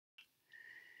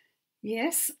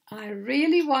Yes, I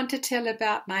really want to tell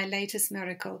about my latest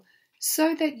miracle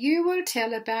so that you will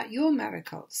tell about your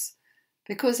miracles.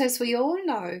 Because as we all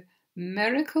know,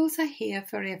 miracles are here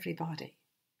for everybody.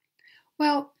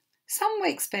 Well, some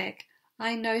weeks back,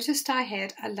 I noticed I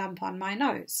had a lump on my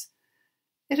nose.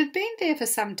 It had been there for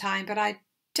some time, but I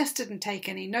just didn't take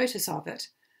any notice of it.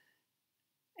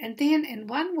 And then in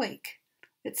 1 week,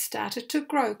 it started to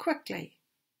grow quickly.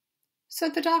 So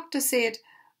the doctor said,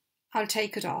 I'll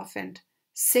take it off and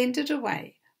send it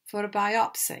away for a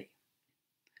biopsy.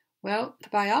 Well, the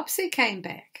biopsy came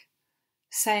back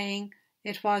saying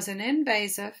it was an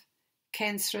invasive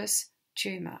cancerous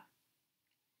tumour.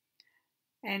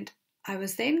 And I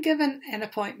was then given an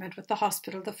appointment with the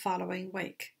hospital the following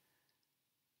week.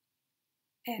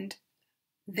 And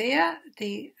there,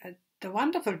 the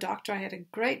wonderful doctor, I had a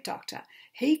great doctor,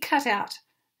 he cut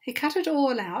it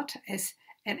all out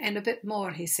and a bit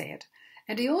more, he said.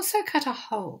 And he also cut a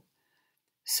hole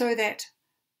so that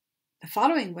the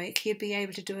following week he'd be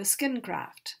able to do a skin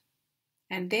graft.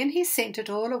 And then he sent it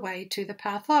all away to the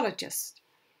pathologist.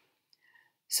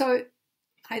 So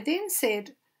I then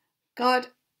said, God,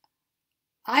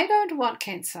 I don't want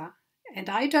cancer and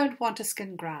I don't want a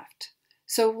skin graft.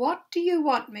 So what do you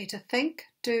want me to think,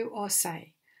 do or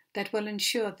say that will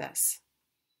ensure this?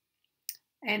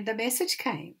 And the message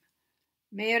came,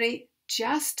 Mary,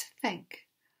 just think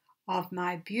of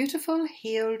my beautiful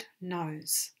healed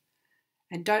nose.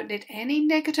 And don't let any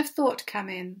negative thought come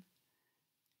in.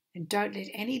 And don't let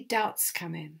any doubts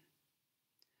come in.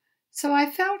 So I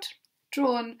felt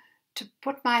drawn to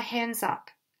put my hands up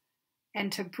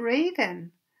and to breathe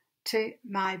in to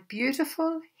my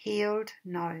beautiful healed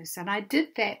nose. And I did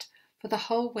that for the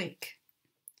whole week.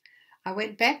 I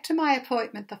went back to my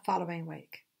appointment the following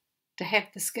week to have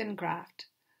the skin graft.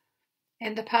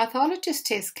 And the pathologist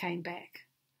test came back.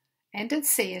 And it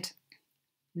said,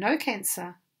 no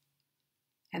cancer.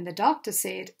 And the doctor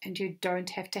said, and you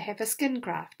don't have to have a skin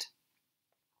graft.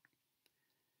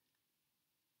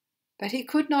 But he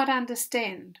could not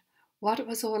understand what it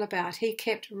was all about. He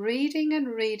kept reading and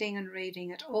reading and reading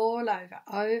it all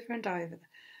over and over.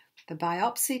 The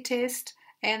biopsy test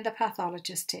and the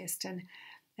pathologist test.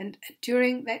 And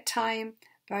during that time,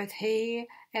 both he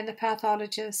and the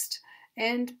pathologist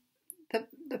and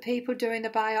the people doing the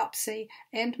biopsy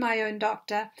and my own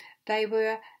doctor, they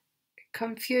were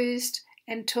confused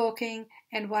and talking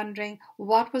and wondering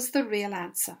what was the real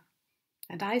answer.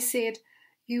 And I said,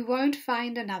 you won't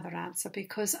find another answer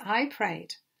because I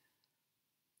prayed.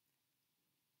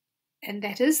 And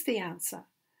that is the answer.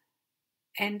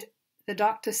 And the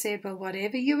doctor said, well,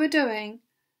 whatever you were doing,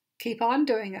 keep on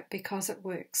doing it because it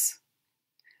works.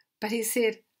 But he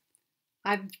said,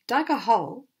 I've dug a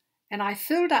hole and I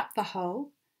filled up the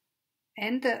hole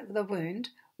and the wound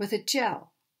with a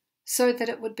gel so that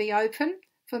it would be open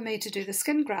for me to do the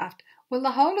skin graft. Well,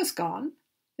 the hole is gone.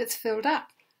 It's filled up.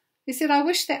 He said, I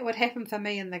wish that would happen for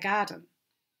me in the garden.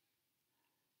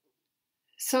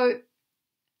 So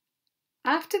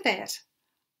after that,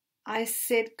 I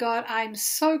said, God, I'm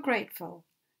so grateful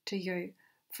to you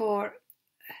for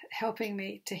helping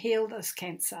me to heal this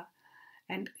cancer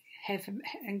and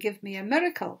give me a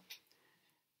miracle.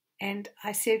 And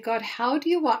I said, God, how do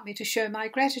you want me to show my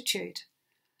gratitude?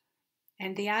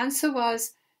 And the answer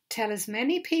was, tell as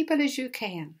many people as you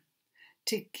can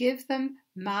to give them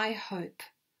my hope,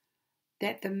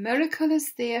 that the miracle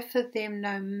is there for them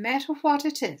no matter what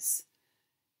it is.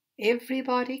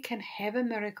 Everybody can have a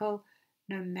miracle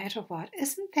no matter what.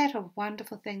 Isn't that a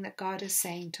wonderful thing that God is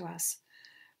saying to us?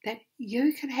 That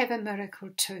you can have a miracle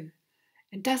too.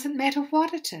 It doesn't matter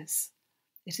what it is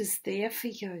there for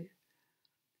you.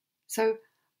 So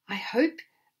I hope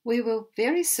we will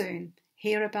very soon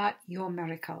hear about your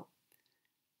miracle.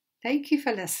 Thank you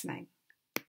for listening.